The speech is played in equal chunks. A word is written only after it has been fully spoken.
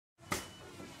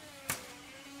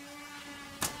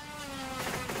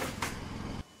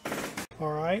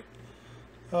Alright,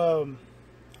 I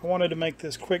wanted to make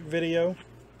this quick video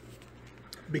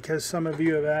because some of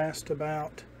you have asked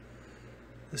about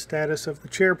the status of the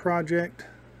chair project.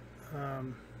 I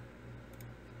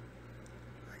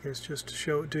guess just to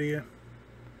show it to you.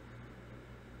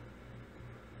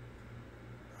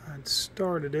 I'd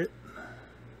started it.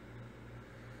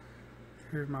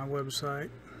 Here's my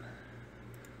website.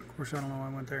 Of course, I don't know why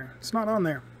I went there. It's not on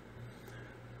there,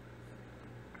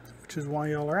 which is why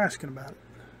y'all are asking about it.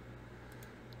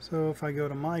 So if I go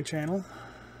to my channel,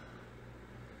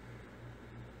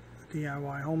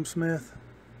 DIY Homesmith,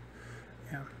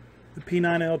 yeah, the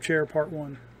P9L chair part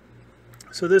 1.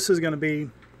 So this is going to be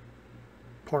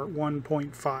part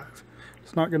 1.5.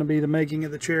 It's not going to be the making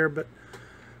of the chair, but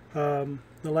the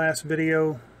last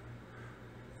video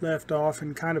left off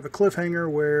in kind of a cliffhanger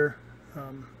where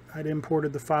I'd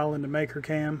imported the file into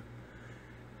MakerCam,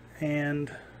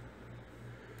 and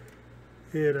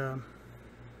it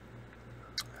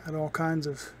had all kinds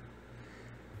of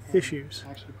issues,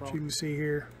 as you can see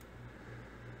here.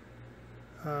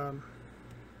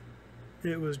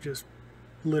 It was just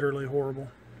literally horrible.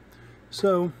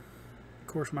 So, of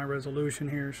course, my resolution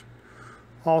here is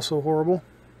also horrible.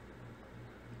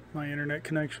 My internet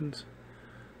connection's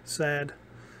sad.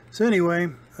 So anyway,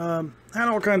 had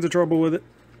all kinds of trouble with it.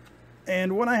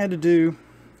 And what I had to do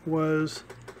was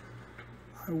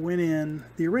I went in,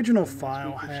 the original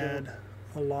file had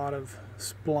a lot of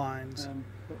splines.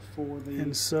 But for the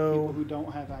people who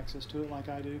don't have access to it like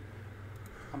I do,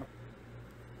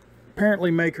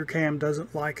 apparently MakerCam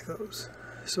doesn't like those.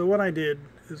 So what I did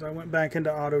is I went back into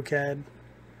AutoCAD,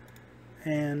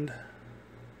 and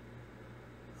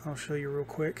I'll show you real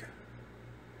quick.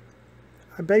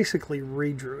 I basically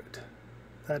redrew it.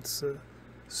 That's a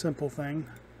simple thing.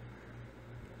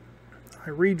 I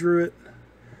redrew it,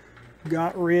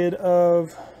 got rid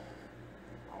of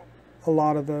a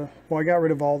lot of the, well, I got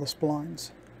rid of all the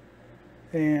splines,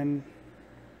 and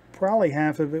probably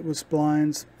half of it was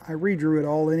splines. I redrew it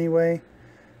all anyway.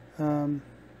 I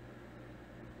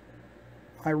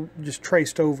just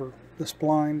traced over the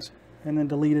splines and then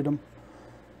deleted them,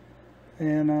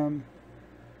 and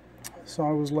so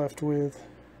I was left with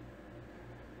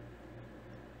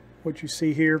what you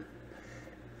see here,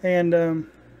 and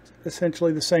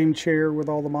essentially the same chair with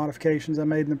all the modifications I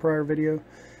made in the prior video.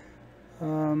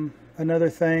 Another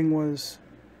thing was,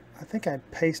 I think I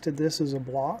pasted this as a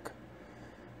block,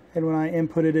 and when I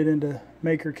inputted it into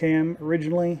MakerCam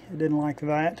originally, it didn't like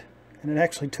that, and it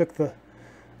actually took the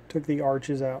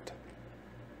arches out.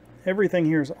 Everything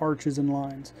here is arches and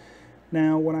lines.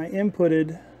 Now when I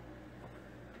inputted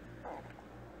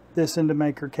this into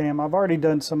MakerCam, I've already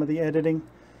done some of the editing.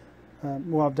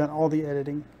 Well, I've done all the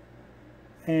editing,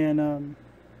 and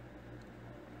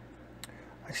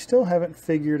I still haven't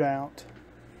figured out.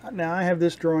 Now I have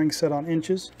this drawing set on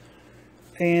inches,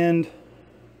 and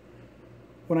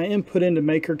when I input into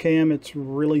MakerCam, it's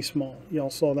really small. Y'all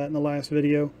saw that in the last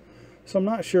video. So I'm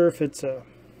not sure if it's a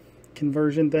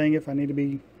conversion thing, if I need to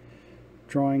be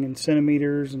drawing in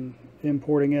centimeters and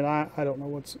importing it. I don't know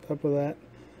what's up with that.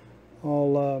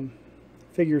 I'll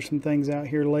figure some things out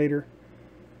here later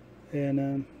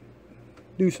and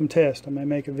do some tests. I may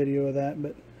make a video of that,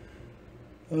 but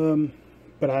I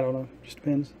don't know. Just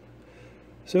depends.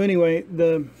 So anyway,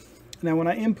 now when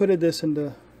I inputted this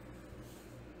into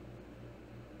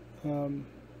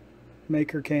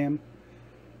MakerCam,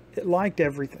 it liked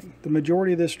everything. The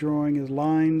majority of this drawing is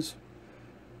lines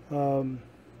and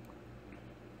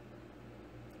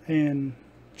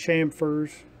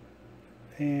chamfers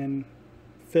and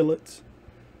fillets.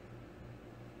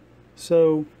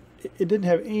 So it didn't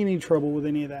have any trouble with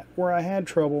any of that. Where I had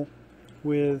trouble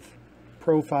with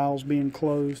profiles being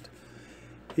closed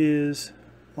is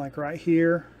like right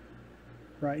here,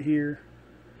 right here.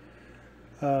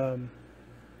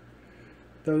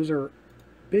 Those are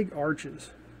big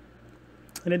arches,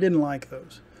 and it didn't like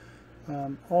those.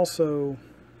 Also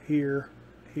here,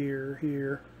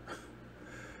 here,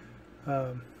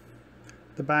 the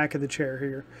back of the chair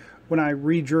here. When I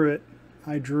redrew it,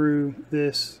 I drew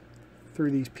this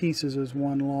through these pieces as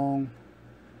one long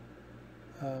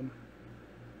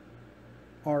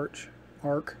arc.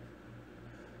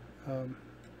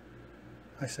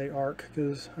 I say arc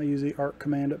because I use the arc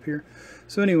command up here.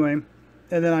 So anyway,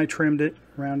 and then I trimmed it,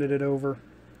 rounded it over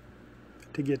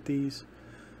to get these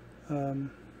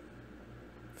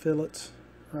fillets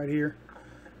right here.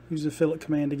 Use the fillet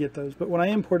command to get those. But when I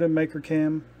imported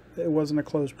MakerCam, it wasn't a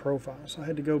closed profile, so I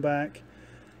had to go back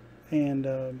and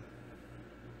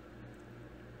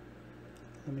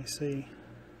let me see,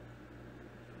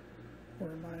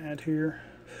 where am I at here?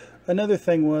 Another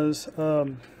thing was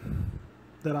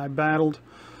that I battled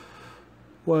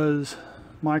was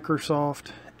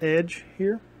Microsoft Edge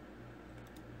here.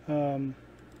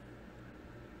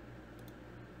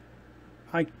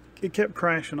 It kept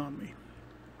crashing on me.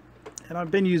 And I've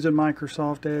been using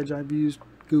Microsoft Edge. I've used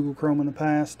Google Chrome in the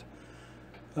past.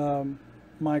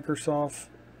 Microsoft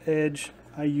Edge,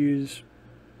 I use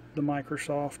the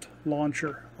Microsoft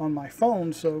launcher on my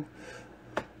phone, so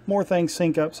more things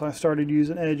sync up, so I started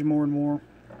using Edge more and more.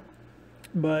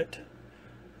 But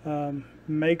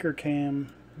MakerCam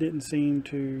didn't seem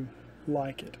to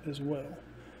like it as well.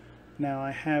 Now,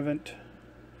 I haven't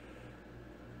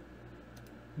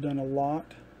done a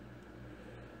lot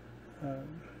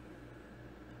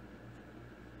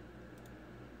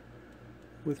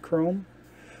with Chrome.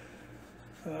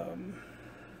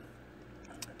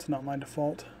 It's not my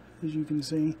default, as you can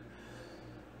see.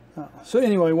 So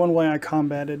anyway, one way I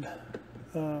combated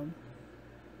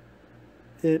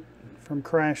it from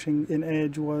crashing in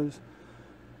Edge was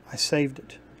I saved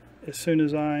it. As soon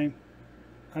as I'd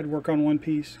work on one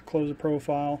piece, close the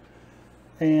profile,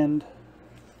 and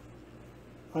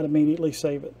I'd immediately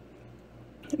save it.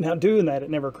 Now, doing that, it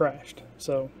never crashed,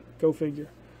 so go figure.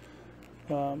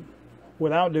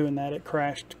 Without doing that, it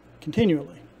crashed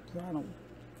continually. So I don't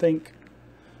think,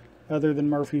 other than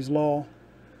Murphy's Law,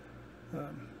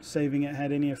 saving it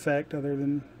had any effect other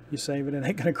than you save it, it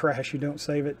ain't going to crash. You don't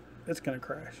save it, it's going to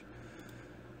crash.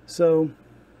 So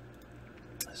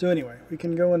anyway, we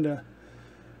can go into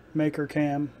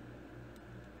MakerCam,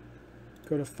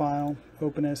 go to File,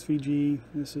 Open SVG.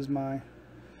 This is my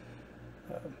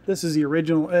this is the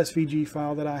original SVG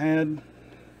file that I had,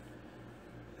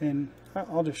 and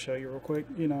I'll just show you real quick.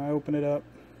 You know, I open it up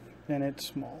and it's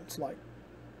small. It's like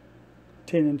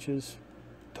 10 inches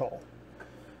tall.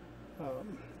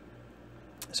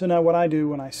 So now what I do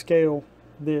when I scale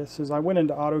this is I went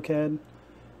into AutoCAD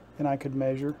and I could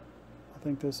measure. I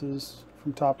think this is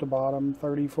from top to bottom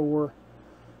 34.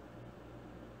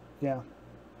 Yeah,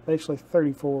 basically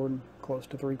 34 and close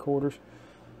to 3/4.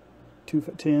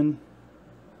 2'10",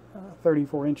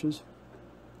 34 inches.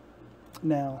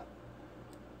 Now,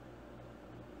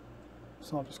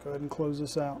 so I'll just go ahead and close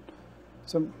this out.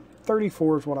 So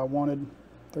 34 is what I wanted.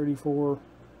 34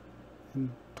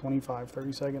 and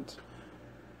 30 seconds.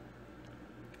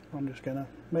 I'm just gonna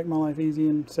make my life easy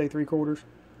and say 3/4.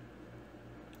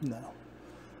 No.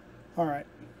 Alright.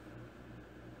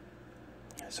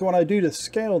 So what I do to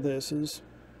scale this is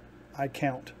I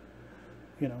count.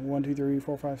 You know, 1, 2, 3,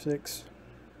 4, 5, 6,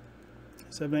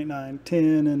 7, 8, 9,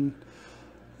 10, and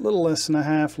a little less than a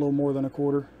half, a little more than a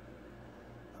quarter.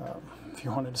 If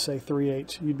you wanted to say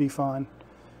 3/8, you'd be fine.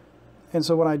 And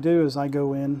so what I do is I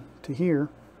go in to here.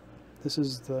 This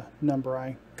is the number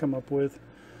I come up with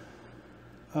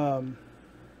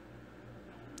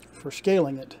for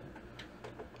scaling it.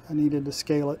 I needed to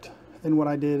scale it, and what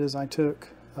I did is I took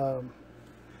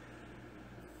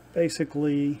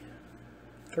basically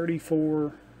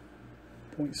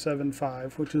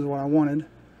 34.75, which is what I wanted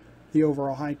the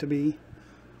overall height to be,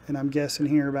 and I'm guessing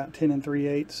here about 10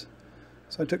 3/8.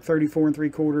 So I took 34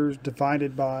 3/4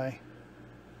 divided by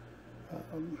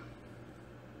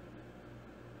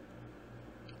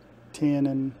 10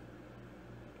 and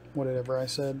whatever I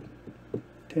said,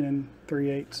 10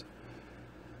 3/8,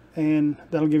 and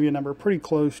that'll give you a number pretty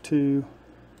close to,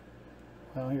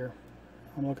 well, here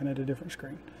I'm looking at a different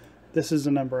screen. This is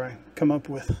the number I come up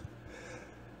with.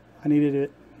 I needed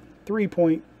it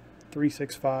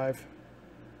 3.365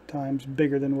 times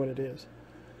bigger than what it is.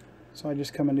 So I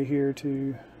just come into here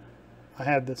to, I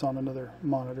had this on another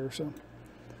monitor so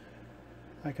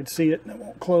I could see it and it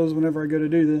won't close whenever I go to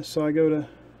do this. So I go to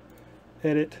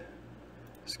Edit,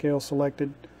 Scale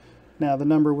Selected. Now the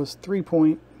number was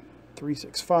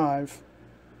 3.365.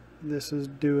 This is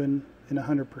doing in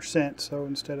 100%. So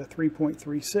instead of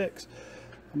 3.36,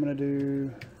 I'm going to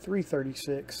do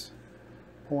 336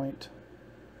 point.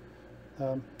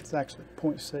 It's actually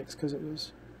 0.6 because it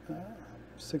was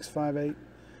 658.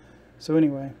 So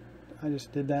anyway, I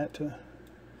just did that to.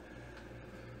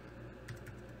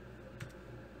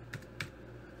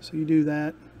 So you do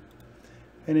that,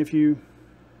 and if you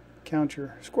count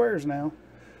your squares now,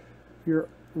 you're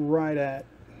right at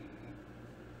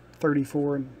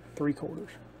 34 3/4.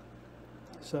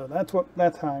 So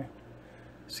that's how I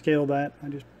scale that. I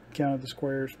just counted the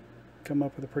squares, come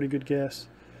up with a pretty good guess,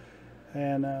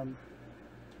 and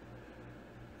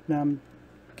now I'm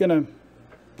gonna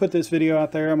put this video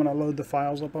out there. I'm gonna load the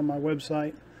files up on my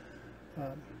website,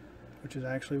 which is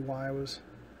actually why I was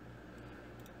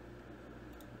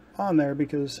on there,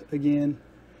 because again,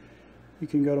 you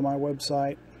can go to my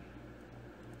website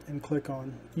and click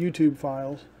on YouTube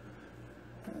files.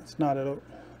 It's not a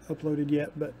uploaded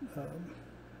yet, but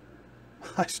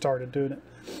I started doing it.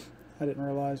 I didn't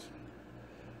realize.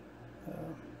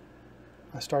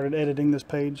 I started editing this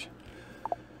page.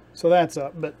 So that's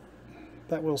up, but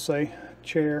that will say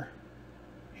chair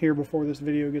here before this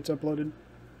video gets uploaded.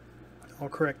 I'll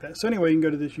correct that. So anyway, you can go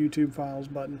to this YouTube files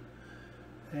button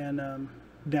and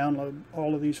download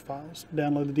all of these files.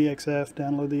 Download the DXF,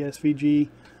 download the SVG.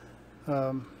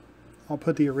 I'll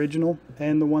put the original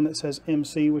and the one that says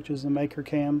MC, which is the maker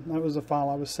cam. That was the file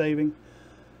I was saving,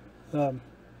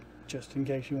 just in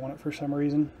case you want it for some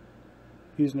reason,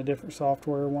 using a different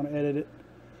software, want to edit it.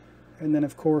 And then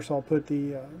of course I'll put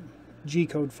the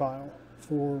G-code file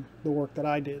for the work that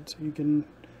I did, so you can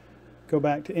go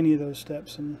back to any of those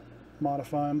steps and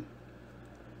modify them.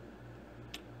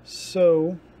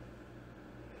 So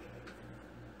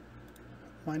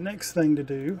my next thing to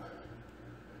do,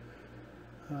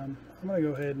 I'm going to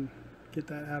go ahead and get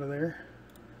that out of there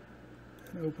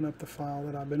and open up the file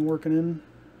that I've been working in,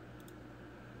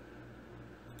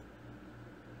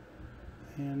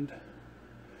 and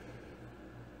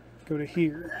go to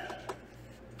here.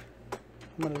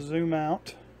 I'm going to zoom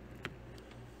out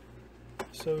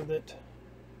so that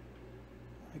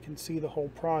I can see the whole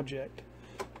project.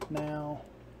 Now,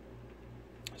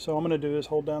 so I'm going to do is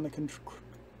hold down the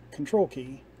control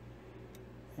key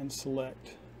and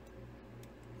select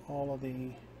all of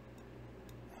the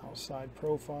outside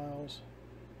profiles.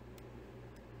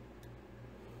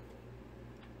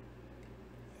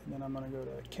 And then I'm going to go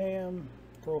to cam,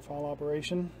 profile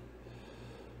operation,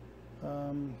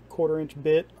 1/4 inch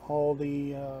bit, all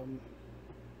the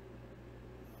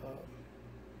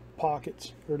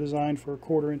pockets are designed for a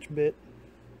 1/4 inch bit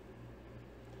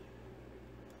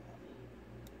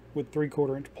with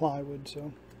 3/4 inch plywood.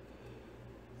 So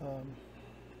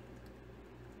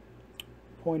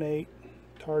 0.8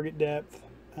 target depth,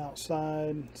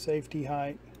 outside safety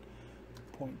height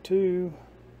 0.2,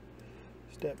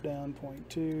 step down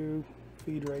 0.2,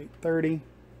 feed rate 30.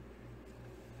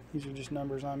 These are just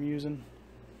numbers I'm using.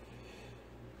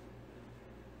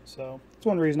 So that's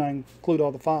one reason I include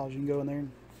all the files. You can go in there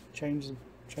and change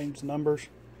the numbers,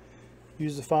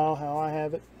 use the file how I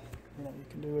have it. You know, you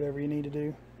can do whatever you need to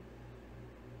do.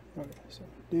 Okay, so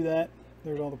do that.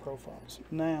 There's all the profiles.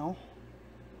 Now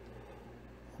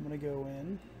I'm going to go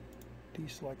in,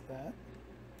 deselect that,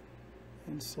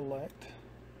 and select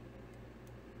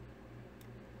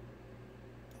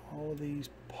all of these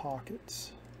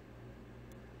pockets.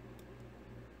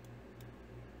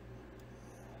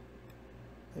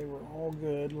 They were all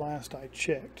good last I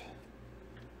checked.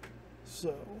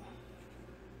 So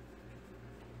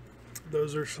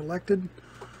those are selected.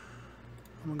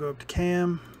 I'm going to go up to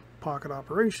cam, pocket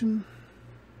operation.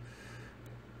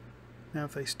 Now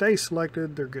if they stay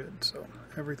selected, they're good. So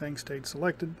everything stayed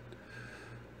selected.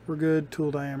 We're good.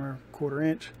 Tool diameter 1/4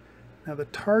 inch. Now the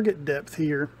target depth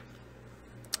here,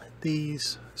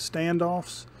 these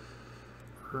standoffs,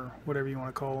 or whatever you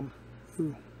want to call them.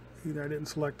 Ooh, either I didn't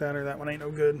select that or that one ain't no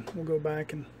good. We'll go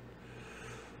back and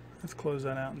let's close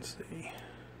that out and see.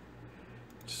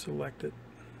 Select it.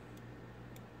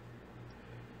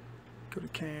 Go to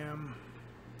cam,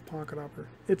 pocket operator.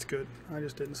 It's good. I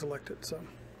just didn't select it, so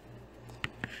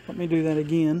let me do that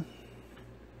again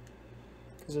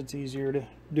because it's easier to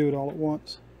do it all at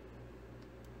once.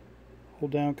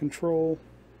 Hold down control.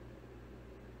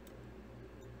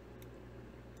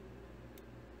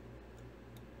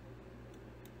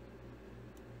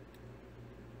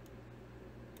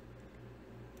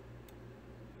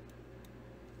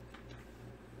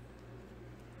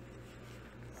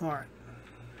 Alright,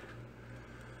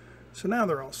 so now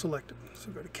they're all selected. So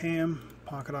go to cam,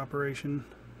 pocket operation.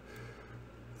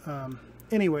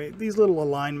 Anyway, these little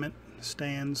alignment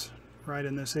stands right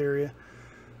in this area,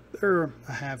 they're a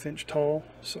 1/2 inch tall,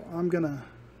 so I'm gonna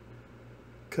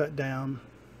cut down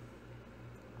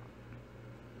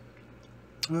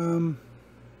let's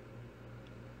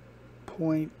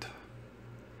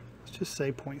just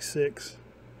say 0.6.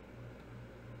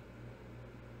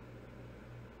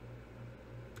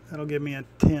 That'll give me a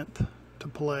 1/10 to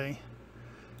play.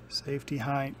 Safety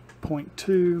height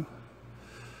 0.2.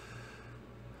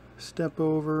 Step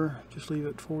over, just leave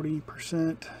it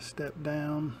 40%. Step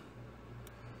down,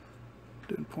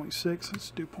 doing 0.6. Let's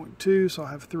do 0.2. So I'll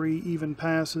have 3 even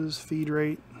passes. Feed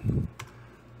rate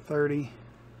 30.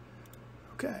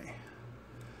 Okay,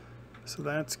 so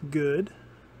that's good.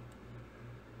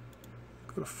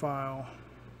 Go to file,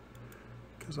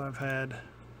 because I've had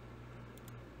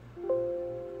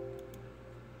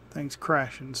things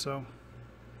crashing, so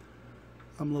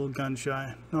I'm a little gun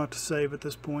shy not to save at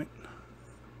this point.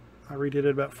 I redid it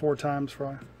about 4 times before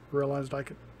I realized I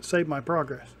could save my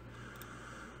progress.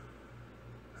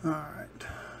 Alright,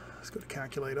 let's go to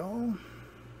calculate all.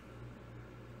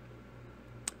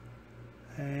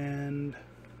 And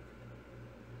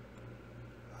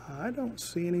I don't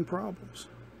see any problems.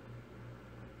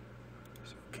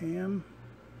 So cam,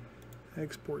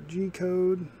 export G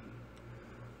code,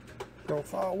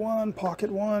 profile 1,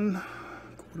 pocket 1,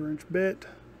 1/4 inch bit,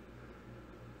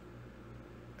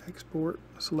 export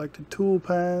selected tool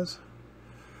paths.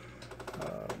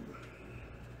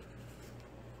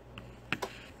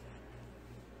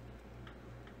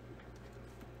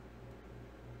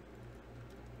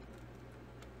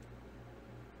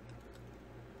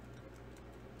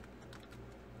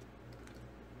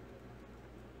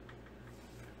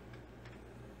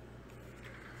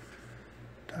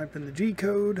 Type in the G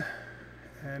code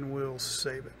and we'll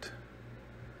save it.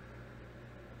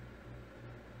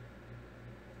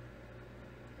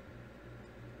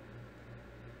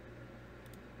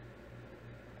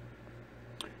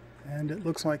 And it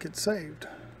looks like it's saved.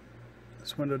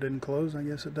 This window didn't close, I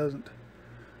guess it doesn't.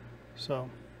 So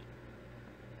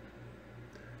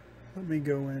let me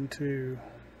go into,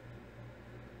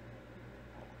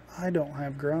 I don't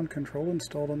have ground control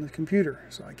installed on the computer,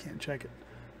 so I can't check it.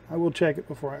 I will check it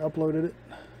before I uploaded it.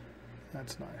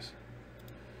 That's nice.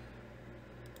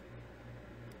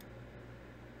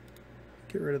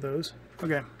 Get rid of those.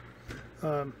 Okay.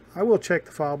 I will check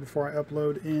the file before I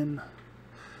upload in.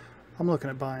 I'm looking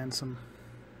at buying some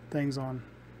things on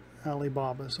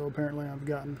Alibaba, so apparently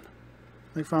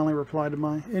they finally replied to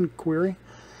my inquiry.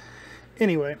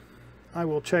 Anyway, I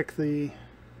will check the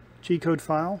G-code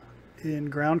file in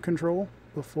ground control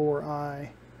before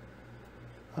I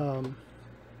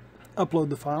upload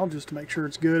the file, just to make sure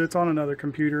it's good. It's on another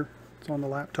computer. It's on the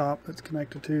laptop that's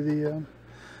connected to the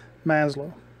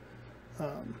Maslow.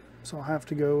 So I'll have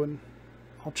to go and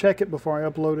I'll check it before I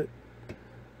upload it,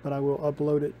 but I will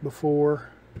upload it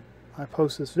before I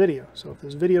post this video. So if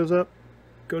this video's up,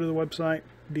 go to the website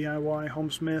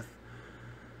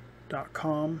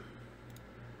DIYHomesmith.com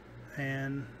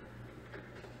and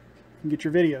get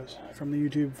your videos from the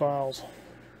YouTube files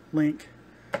link.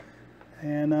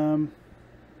 And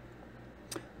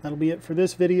that'll be it for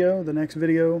this video. The next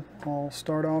video I'll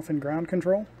start off in ground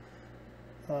control,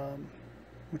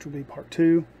 which will be part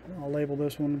 2. I'll label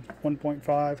this one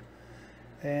 1.5.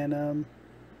 And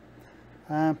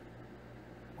what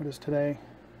is today?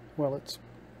 Well, it's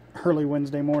early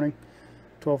Wednesday morning,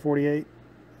 12:48.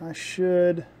 I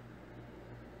should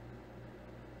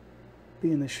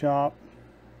be in the shop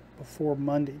before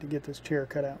Monday to get this chair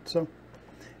cut out. So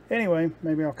anyway,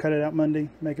 maybe I'll cut it out Monday,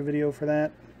 make a video for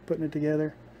that, putting it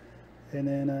together. And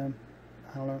then, I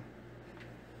don't know,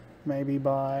 maybe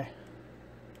by,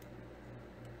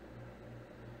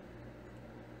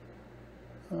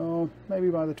 maybe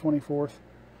by the 24th,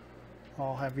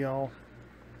 I'll have y'all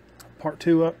part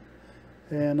 2 up.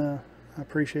 And I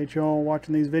appreciate y'all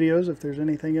watching these videos. If there's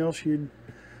anything else you'd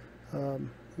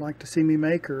like to see me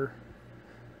make or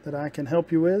that I can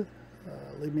help you with,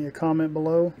 leave me a comment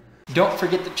below. Don't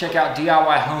forget to check out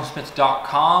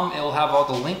DIYHomesmith.com. It'll have all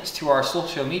the links to our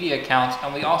social media accounts,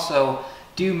 and we also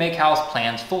do make house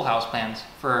plans, full house plans,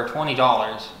 for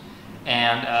 $20.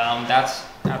 And that's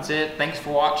it. Thanks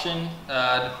for watching.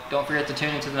 Don't forget to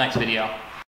tune into the next video.